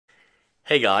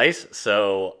Hey guys,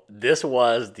 so this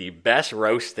was the best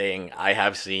roasting I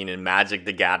have seen in Magic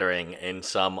the Gathering in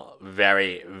some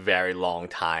very, very long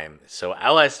time. So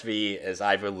LSV, as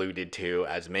I've alluded to,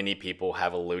 as many people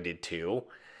have alluded to,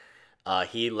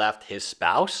 he left his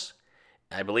spouse.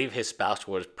 I believe his spouse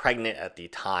was pregnant at the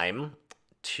time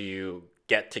to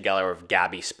get together with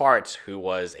Gabby Sparks, who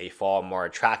was a far more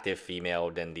attractive female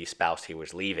than the spouse he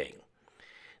was leaving.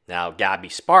 Now, Gabby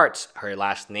Sparks, her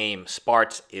last name,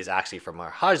 Sparks, is actually from her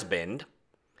husband.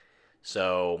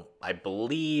 So I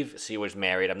believe she was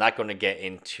married. I'm not going to get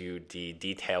into the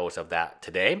details of that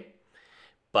today.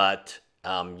 But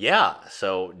yeah,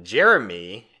 so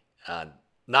Jeremy,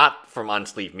 not from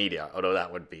Unsleeved Media, although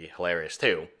that would be hilarious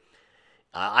too.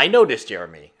 I know this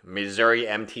Jeremy, Missouri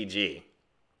MTG.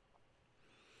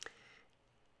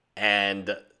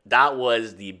 And that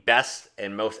was the best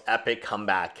and most epic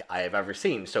comeback I have ever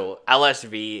seen. So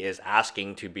LSV is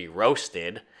asking to be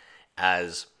roasted,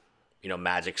 as you know,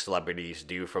 Magic celebrities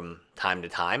do from time to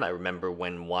time. I remember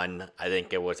when I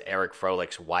think it was Eric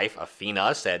Froehlich's wife,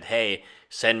 Athena, said, "Hey,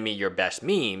 send me your best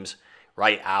memes,"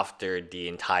 right after the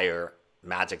entire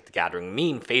Magic the Gathering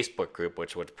meme Facebook group,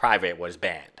 which was private, was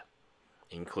banned,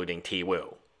 including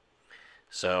T-Woo.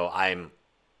 So I'm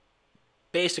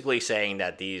basically saying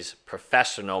that these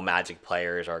professional Magic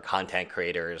players or content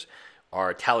creators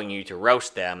are telling you to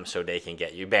roast them so they can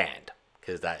get you banned,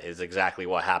 because that is exactly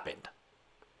what happened.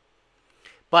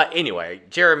 But anyway,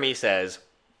 Jeremy says,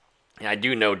 and I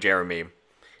do know Jeremy,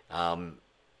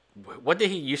 what did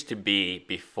he used to be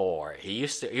before? He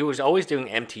was always doing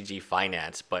MTG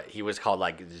Finance, but he was called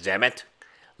like Zemet,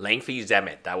 Lengthy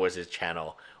Zemet. That was his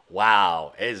channel.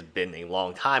 Wow, it has been a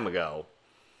long time ago.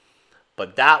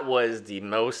 But that was the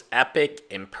most epic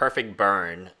and perfect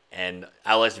burn, and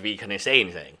LSV couldn't say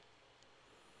anything.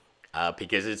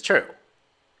 Because it's true.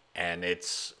 And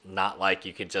it's not like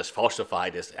you could just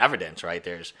falsify this evidence, right?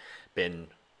 There's been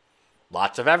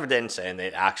lots of evidence, and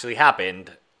it actually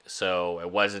happened, so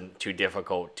it wasn't too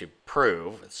difficult to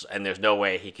prove, and there's no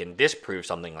way he can disprove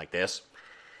something like this.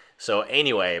 So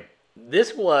anyway,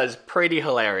 this was pretty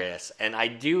hilarious, and I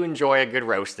do enjoy a good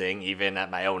roasting, even at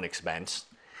my own expense.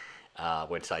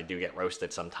 Which I do get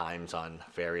roasted sometimes on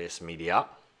various media.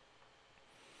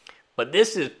 But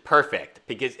this is perfect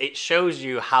because it shows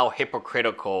you how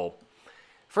hypocritical.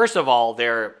 First of all,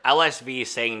 LSV is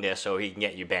saying this so he can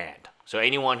get you banned. So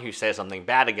anyone who says something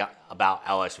bad about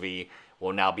LSV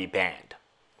will now be banned.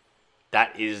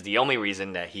 That is the only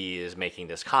reason that he is making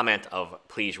this comment of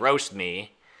 "please roast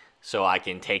me so I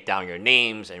can take down your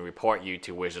names and report you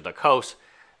to Wizard of the Coast,"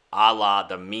 a la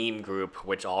the meme group,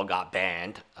 which all got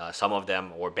banned. Some of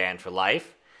them were banned for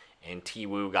life, and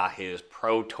T-Woo got his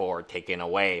Pro Tour taken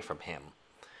away from him.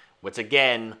 Which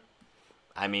again,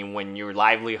 I mean, when your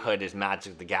livelihood is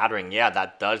Magic the Gathering, yeah,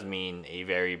 that does mean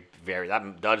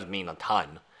that does mean a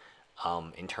ton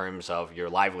in terms of your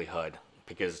livelihood,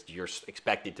 because you're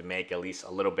expected to make at least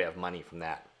a little bit of money from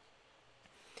that.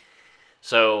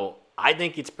 So I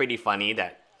think it's pretty funny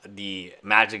that the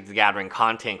Magic the Gathering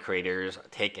content creators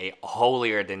take a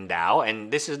holier-than-thou,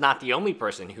 and this is not the only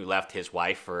person who left his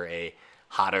wife for a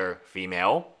hotter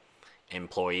female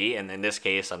employee, and in this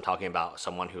case, I'm talking about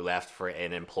someone who left for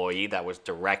an employee that was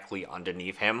directly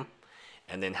underneath him,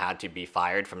 and then had to be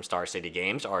fired from Star City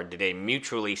Games, or did they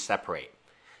mutually separate?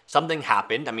 Something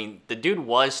happened. I mean, the dude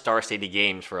was Star City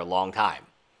Games for a long time.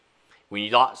 When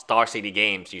you thought Star City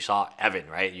Games, you saw Evan,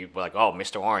 right? You were like, oh,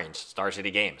 Mr. Orange, Star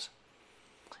City Games.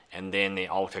 And then the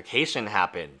altercation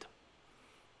happened.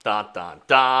 Dun, dun,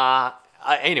 dun.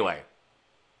 Anyway,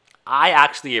 I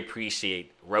actually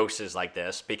appreciate roasts like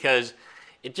this because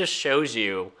it just shows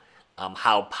you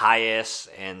how pious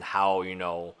and how, you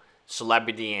know,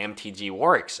 celebrity MTG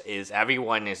works. Is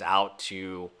everyone is out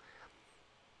to,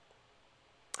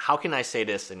 how can I say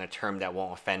this in a term that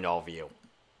won't offend all of you?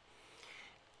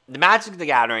 The Magic the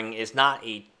Gathering is not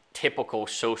a typical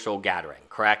social gathering,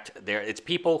 correct? It's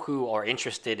people who are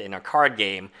interested in a card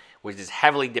game, which is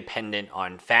heavily dependent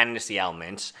on fantasy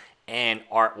elements and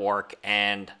artwork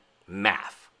and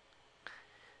math.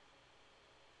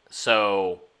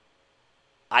 So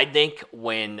I think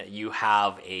when you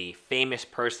have a famous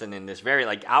person in this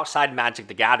like outside Magic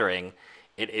the Gathering,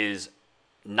 it is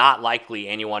not likely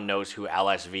anyone knows who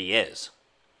LSV is.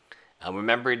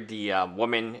 Remember the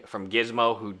woman from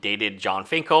Gizmo who dated John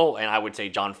Finkel, and I would say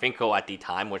John Finkel at the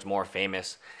time was more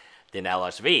famous than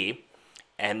LSV,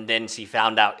 and then she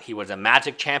found out he was a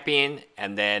Magic champion,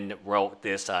 and then wrote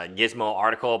this Gizmo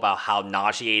article about how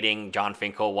nauseating John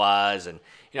Finkel was, and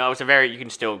you know, it was you can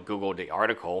still Google the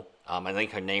article. I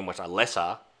think her name was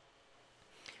Alyssa.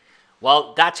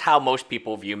 Well, that's how most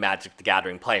people view Magic the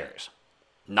Gathering players.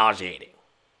 Nauseating.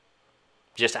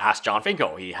 Just ask John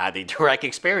Finkel. He had the direct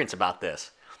experience about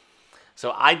this.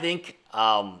 So I think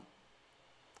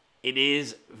it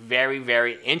is very,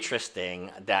 very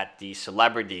interesting that the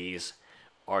celebrities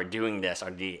are doing this,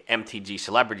 or the MTG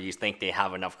celebrities think they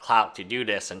have enough clout to do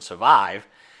this and survive,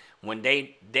 when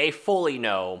they fully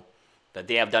know that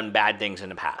they have done bad things in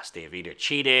the past. They have either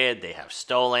cheated, they have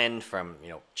stolen from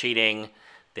cheating,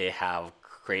 they have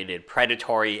created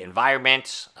predatory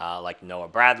environments like Noah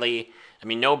Bradley. I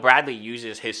mean, Noah Bradley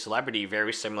uses his celebrity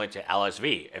very similar to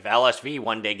LSV. If LSV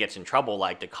one day gets in trouble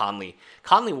like the Conley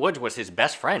Woods was his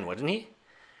best friend, wasn't he?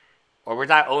 Or was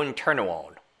that Owen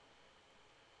Turnerone?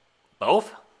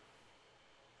 Both?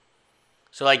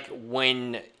 So like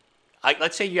when,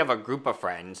 let's say you have a group of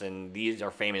friends and these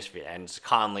are famous friends,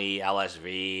 Conley,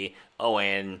 LSV,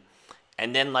 Owen,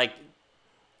 and then like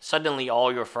suddenly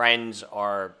all your friends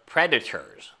are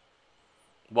predators.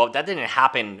 Well, that didn't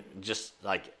happen just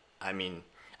like, I mean,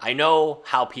 I know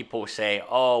how people say,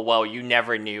 oh, well, you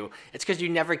never knew. It's because you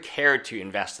never cared to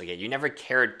investigate. You never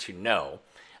cared to know.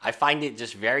 I find it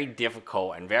just very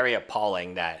difficult and very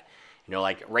appalling that,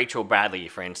 like Rachel Bradley,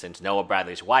 for instance, Noah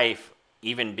Bradley's wife,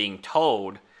 even being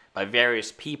told by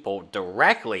various people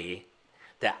directly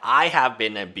that I have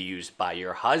been abused by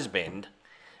your husband,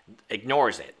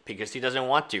 ignores it because he doesn't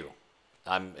want to.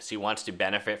 He wants to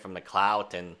benefit from the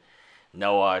clout and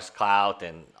Noah's clout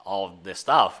and all of this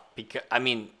stuff. Because I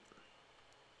mean,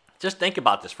 just think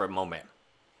about this for a moment.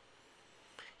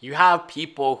 You have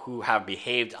people who have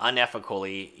behaved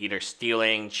unethically, either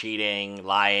stealing, cheating,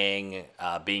 lying,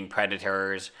 being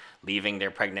predators, leaving their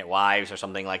pregnant wives or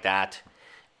something like that,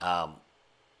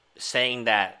 saying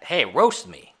that, hey, roast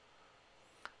me.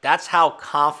 That's how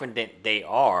confident they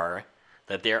are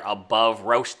that they're above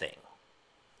roasting.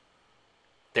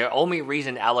 The only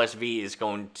reason LSV is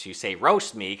going to say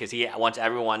roast me because he wants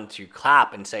everyone to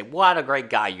clap and say, what a great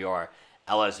guy you are,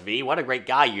 LSV. What a great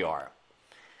guy you are.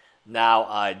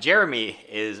 Now, Jeremy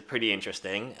is pretty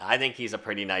interesting. I think he's a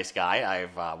pretty nice guy.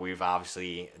 We've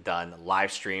obviously done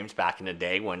live streams back in the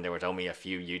day when there was only a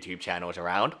few YouTube channels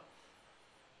around.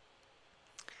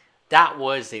 That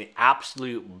was an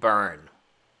absolute burn.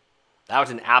 That was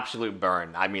an absolute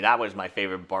burn. I mean, that was my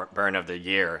favorite burn of the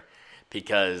year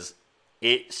because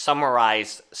it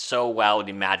summarized so well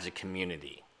the Magic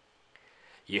community.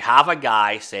 You have a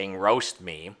guy saying, roast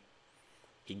me.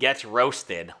 He gets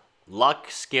roasted. Luck,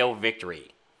 skill,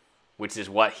 victory, which is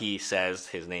what he says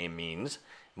his name means.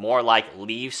 More like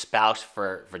leave spouse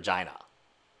for vagina.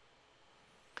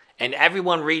 And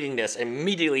everyone reading this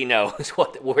immediately knows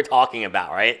what we're talking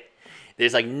about, right?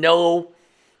 There's like no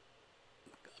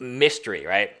mystery,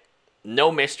 right?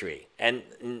 No mystery. And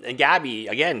Gabby,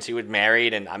 again, she was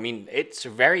married, and I mean, it's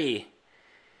very,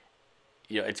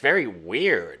 it's very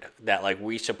weird that like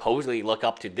we supposedly look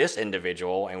up to this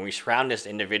individual and we surround this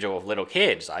individual with little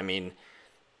kids. I mean,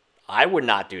 I would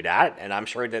not do that, and I'm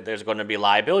sure that there's going to be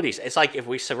liabilities. It's like if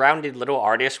we surrounded little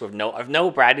artists with if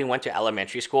Noah Bradley went to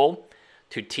elementary school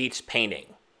to teach painting.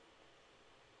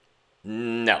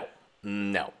 No.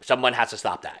 Someone has to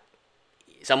stop that.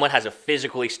 Someone has to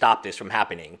physically stop this from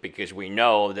happening because we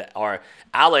know that our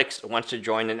Alex wants to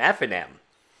join an F&M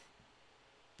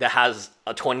that has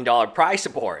a $20 prize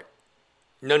support.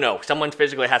 No. Someone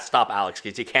physically has to stop Alex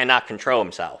because he cannot control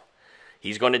himself.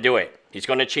 He's going to do it. He's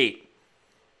going to cheat.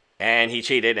 And he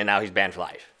cheated, and now he's banned for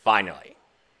life. Finally.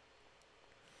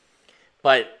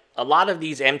 But a lot of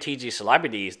these MTG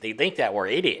celebrities, they think that we're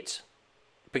idiots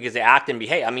because they act and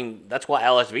behave. I mean, that's what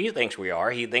LSV thinks we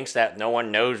are. He thinks that no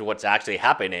one knows what's actually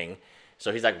happening.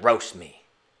 So he's like, roast me.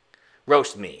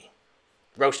 Roast me.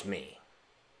 Roast me.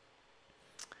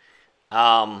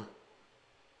 And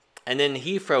then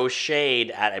he throws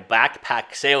shade at a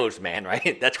backpack salesman,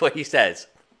 right? That's what he says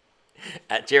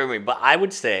at Jeremy. But I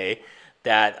would say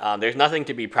that there's nothing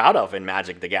to be proud of in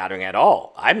Magic the Gathering at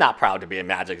all. I'm not proud to be a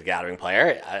Magic the Gathering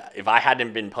player. If I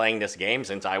hadn't been playing this game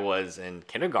since I was in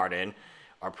kindergarten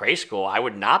or preschool, I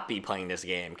would not be playing this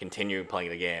game, continue playing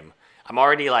the game. I'm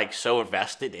already like so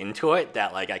invested into it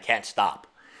that like I can't stop.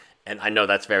 And I know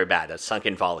that's very bad. That's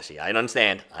sunken fallacy. I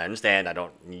understand. I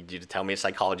don't need you to tell me the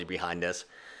psychology behind this.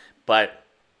 But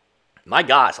my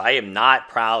gosh, I am not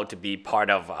proud to be part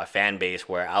of a fan base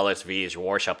where LSV is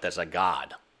worshipped as a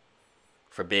god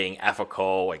for being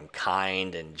ethical and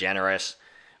kind and generous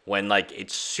when like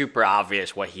it's super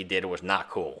obvious what he did was not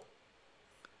cool.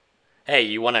 Hey,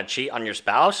 you want to cheat on your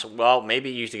spouse? Well,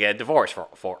 maybe you should get a divorce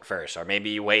first, or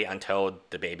maybe you wait until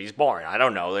the baby's born. I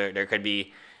don't know.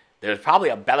 There's probably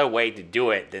a better way to do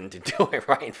it than to do it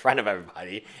right in front of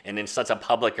everybody and in such a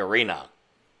public arena.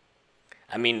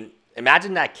 I mean,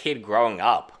 imagine that kid growing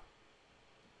up.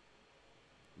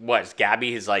 What, is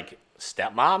Gabby his like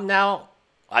stepmom now?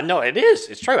 I know it is.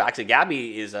 It's true. Actually,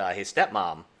 Gabby is his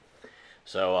stepmom.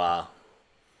 So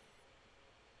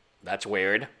that's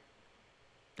weird.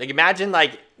 Like, imagine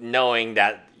like knowing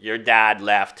that your dad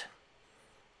left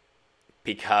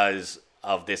because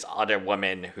of this other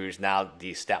woman who's now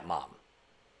the stepmom.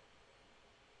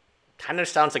 Kind of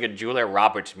sounds like a Julia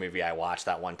Roberts movie I watched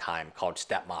that one time called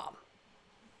Stepmom.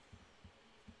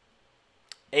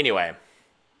 Anyway,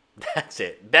 that's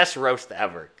it. Best roast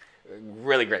ever.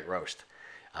 Really great roast.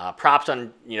 Props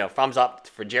on, thumbs up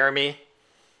for Jeremy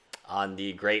on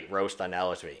the great roast on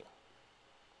LSV.